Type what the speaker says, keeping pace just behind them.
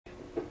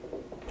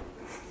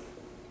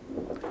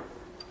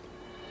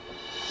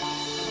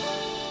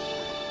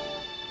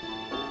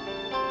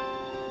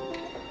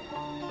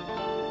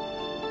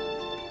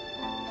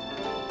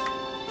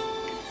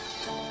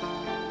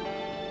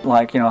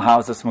like,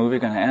 how's this movie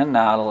going to end,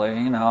 Natalie?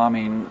 I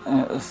mean,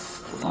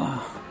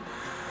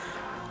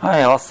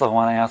 I also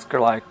want to ask her,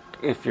 like,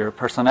 if your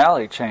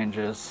personality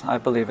changes. I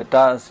believe it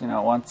does.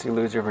 Once you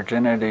lose your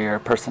virginity, your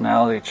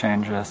personality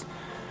changes.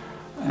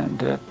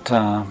 And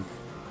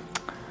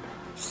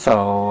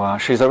so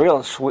she's a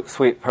real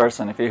sweet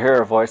person. If you hear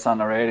her voice on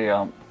the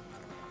radio,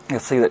 you'll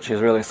see that she's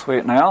really sweet.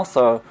 And I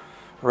also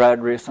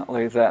read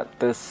recently that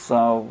this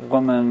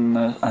woman,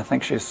 I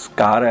think she's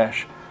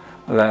Scottish,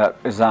 that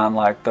is on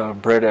like the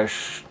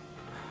British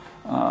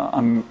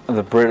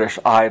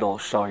Idol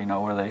show,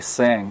 where they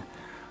sing.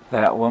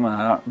 That woman,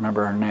 I don't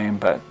remember her name,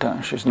 but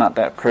she's not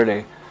that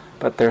pretty.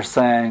 But they're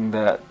saying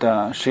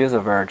that she is a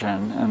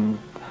virgin,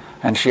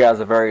 and she has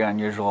a very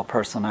unusual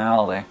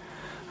personality.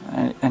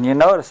 And you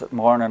notice it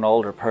more in an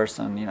older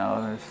person,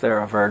 if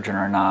they're a virgin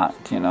or not.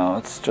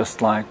 It's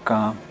just like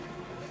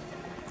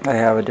they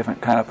have a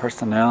different kind of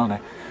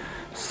personality.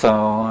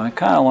 So I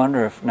kind of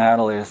wonder if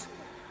Natalie's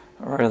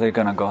really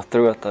going to go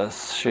through with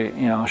this. She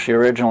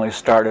originally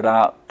started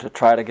out to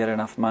try to get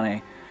enough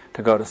money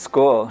to go to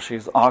school.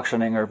 She's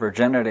auctioning her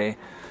virginity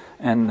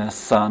in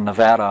this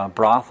Nevada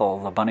brothel,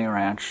 the Bunny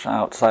Ranch,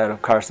 outside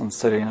of Carson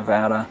City,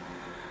 Nevada,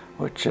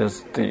 which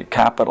is the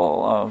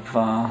capital of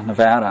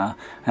Nevada.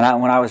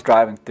 And when I was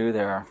driving through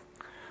there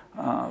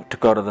to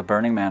go to the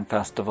Burning Man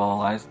Festival,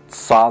 I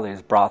saw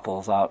these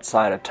brothels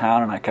outside of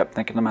town, and I kept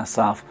thinking to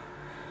myself,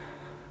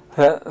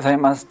 they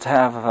must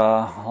have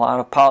a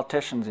lot of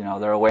politicians,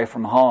 they're away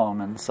from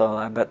home, and so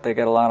I bet they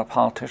get a lot of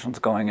politicians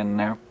going in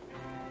there.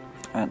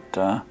 And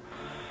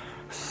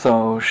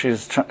so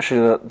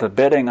the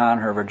bidding on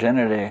her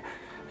virginity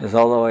is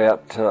all the way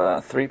up to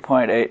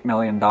 $3.8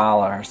 million.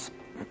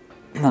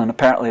 And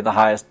apparently the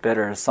highest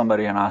bidder is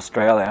somebody in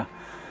Australia.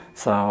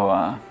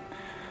 So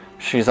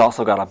she's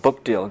also got a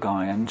book deal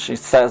going, and she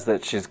says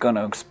that she's going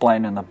to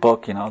explain in the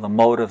book, the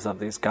motives of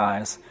these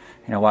guys,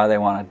 why they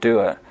want to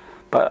do it.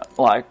 But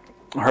like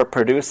her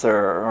producer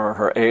or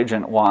her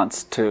agent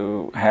wants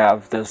to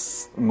have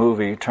this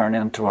movie turn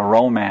into a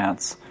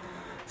romance.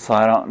 So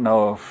I don't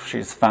know if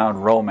she's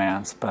found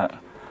romance, but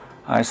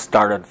I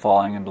started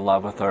falling into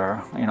love with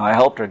her. I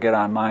helped her get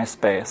on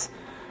MySpace,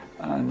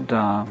 and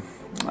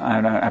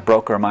I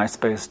broke her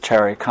MySpace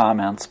cherry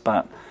comments,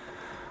 but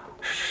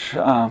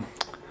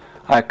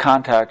I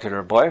contacted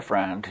her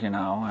boyfriend,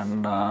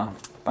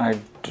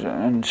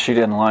 and she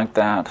didn't like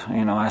that.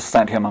 I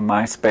sent him a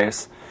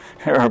MySpace.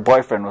 Her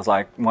boyfriend was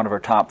like one of her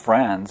top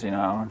friends,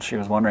 and she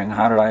was wondering,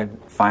 how did I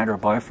find her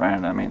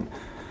boyfriend? I mean,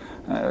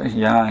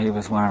 yeah, he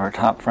was one of her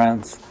top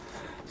friends.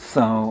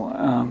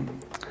 So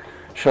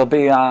she'll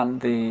be on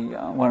the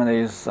one of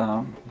these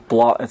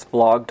it's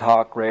Blog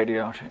Talk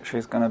Radio.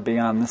 She's going to be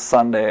on this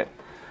Sunday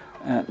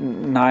at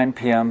 9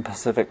 p.m.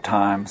 Pacific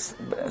times.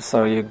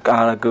 So you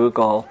gotta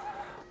Google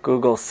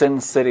Sin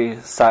City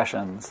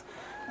Sessions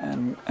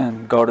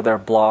and go to their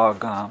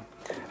blog.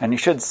 And you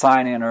should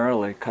sign in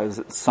early, because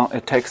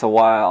it takes a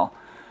while.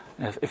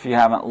 If you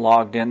haven't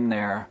logged in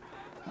there,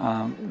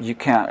 you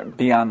can't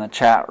be on the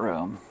chat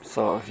room.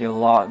 So if you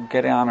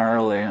get on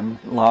early and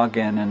log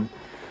in and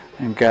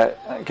get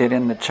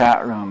in the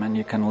chat room, and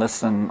you can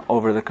listen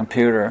over the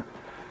computer,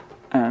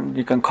 and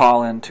you can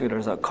call in too.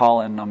 There's a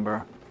call-in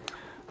number.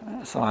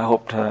 So I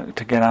hope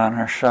to get on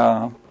her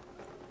show.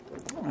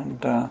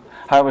 And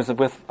I was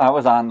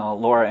on the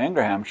Laura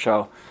Ingraham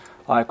show,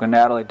 like when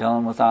Natalie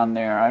Dillon was on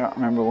there. I don't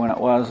remember when it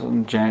was,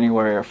 in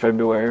January or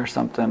February or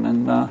something,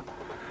 and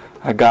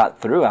I got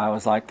through. I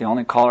was like the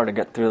only caller to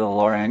get through the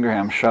Laura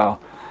Ingraham show.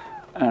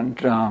 And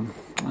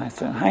I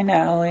said, "Hi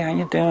Natalie, how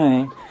you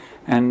doing?"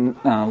 And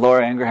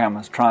Laura Ingraham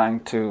was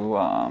trying to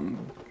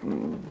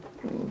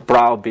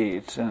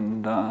browbeat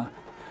and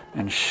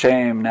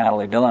shame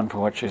Natalie Dillon for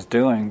what she's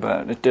doing,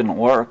 but it didn't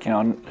work.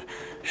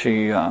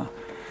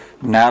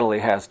 Natalie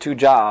has 2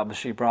 jobs.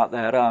 She brought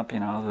that up.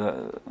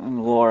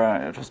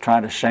 Laura was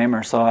trying to shame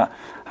her. So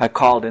I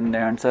called in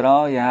there and said,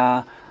 "Oh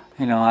yeah,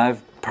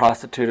 I've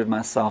prostituted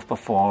myself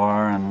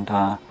before, and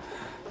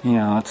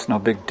it's no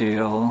big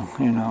deal.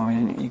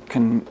 You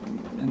can,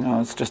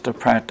 it's just a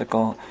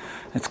practical.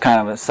 It's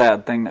kind of a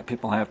sad thing that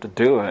people have to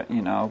do it,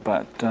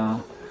 but."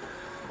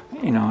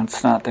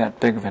 It's not that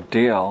big of a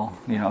deal.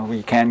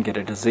 You can get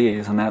a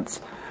disease, and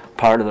that's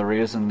part of the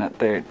reason that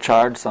they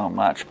charge so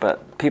much.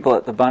 But people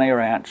at the Bunny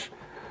Ranch,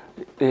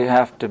 they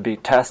have to be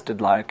tested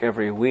like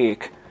every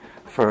week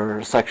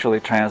for sexually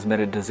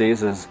transmitted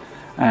diseases,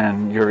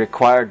 and you're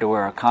required to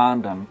wear a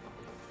condom.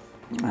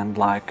 And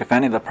like if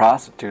any of the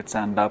prostitutes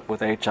end up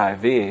with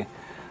HIV,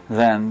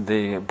 then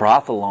the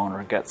brothel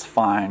owner gets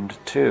fined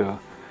too.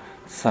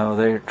 So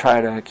they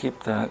try to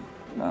keep the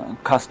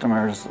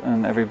customers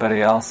and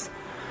everybody else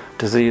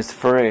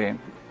disease-free,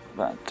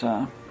 but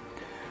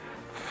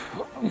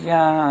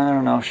yeah, I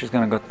don't know if she's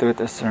going to go through with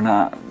this or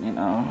not.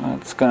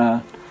 It's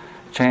going to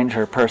change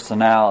her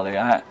personality.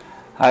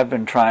 I've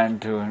been trying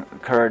to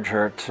encourage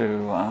her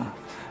to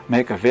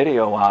make a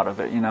video out of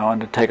it,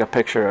 and to take a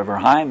picture of her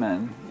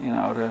hymen,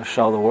 to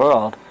show the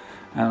world.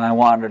 And I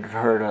wanted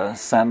her to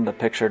send the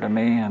picture to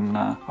me,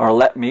 or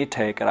let me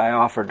take it. I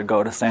offered to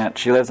go to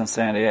she lives in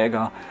San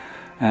Diego,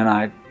 and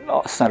I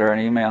sent her an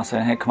email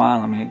saying, "Hey, come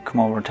on, let me come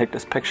over and take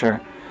this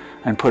picture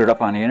and put it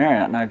up on the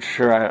internet." And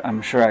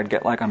I'm sure I'd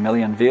get like 1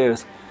 million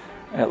views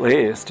at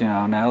least. You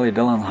know, Natalie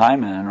Dillon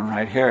Hymen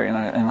right here. You know,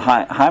 and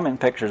Hymen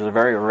pictures are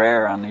very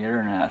rare on the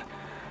internet.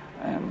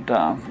 And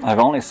I've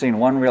only seen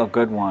one real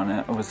good one.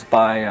 It was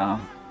by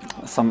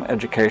some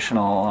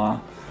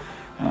educational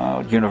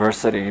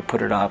university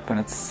put it up, and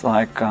it's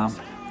like.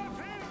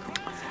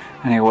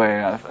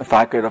 Anyway, if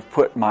I could have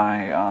put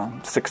my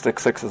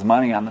 666's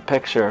money on the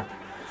picture,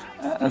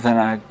 then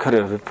I could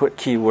have put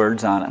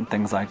keywords on it and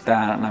things like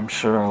that, and I'm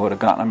sure I would have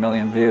gotten 1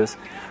 million views.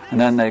 And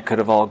then they could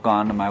have all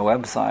gone to my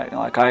website.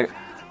 Like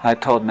I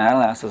told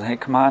Natalie, I said, "Hey,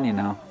 come on, you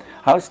know."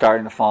 I was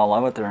starting to fall in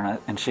love with her,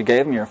 and she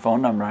gave me her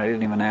phone number. I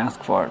didn't even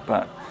ask for it,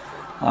 but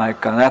like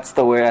that's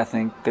the way I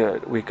think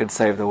that we could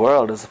save the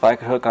world, is if I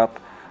could hook up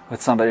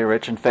with somebody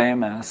rich and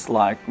famous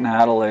like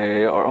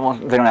Natalie, or well,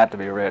 they don't have to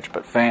be rich,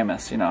 but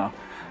famous, you know.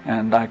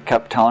 And I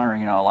kept telling her,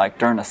 you know, like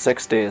during the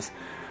 60s,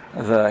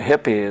 the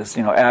hippies,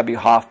 you know, Abby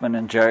Hoffman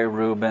and Jerry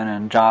Rubin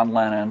and John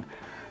Lennon,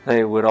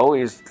 they would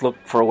always look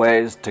for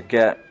ways to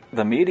get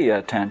the media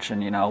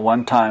attention. You know,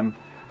 one time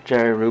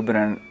Jerry Rubin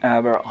and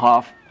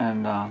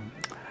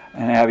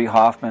Abby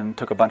Hoffman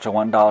took a bunch of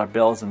 $1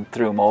 bills and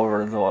threw them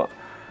over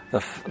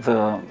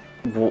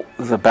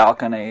the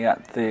balcony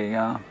at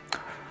the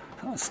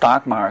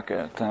stock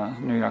market,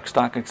 New York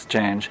Stock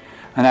Exchange.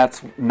 And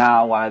that's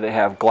now why they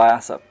have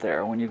glass up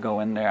there when you go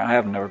in there. I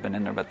have never been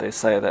in there, but they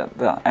say that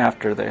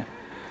after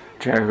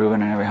Jerry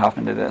Rubin and Abby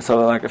Hoffman did that.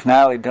 So like if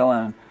Natalie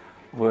Dillon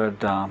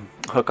would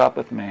hook up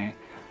with me,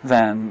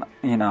 then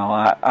you know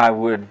I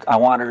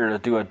wanted her to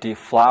do a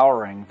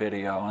deflowering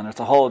video, and it's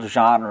a whole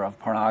genre of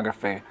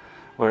pornography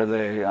where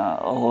they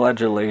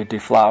allegedly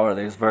deflower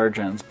these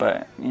virgins,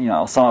 but you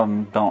know some of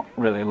them don't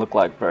really look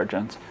like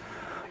virgins.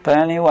 But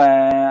anyway,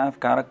 I've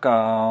got to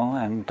go,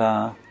 and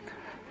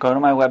go to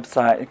my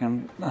website. You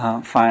can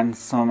find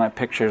some of my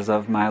pictures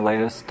of my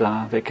latest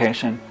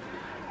vacation.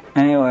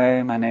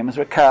 Anyway, my name is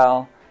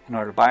Raquel. In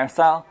order to buy or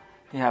sell,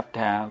 you have to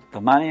have the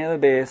money of the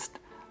beast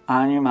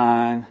on your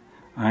mind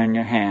or in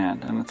your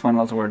hand. And it's one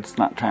of those words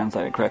not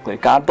translated correctly.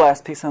 God bless,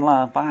 peace and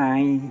love.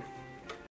 Bye.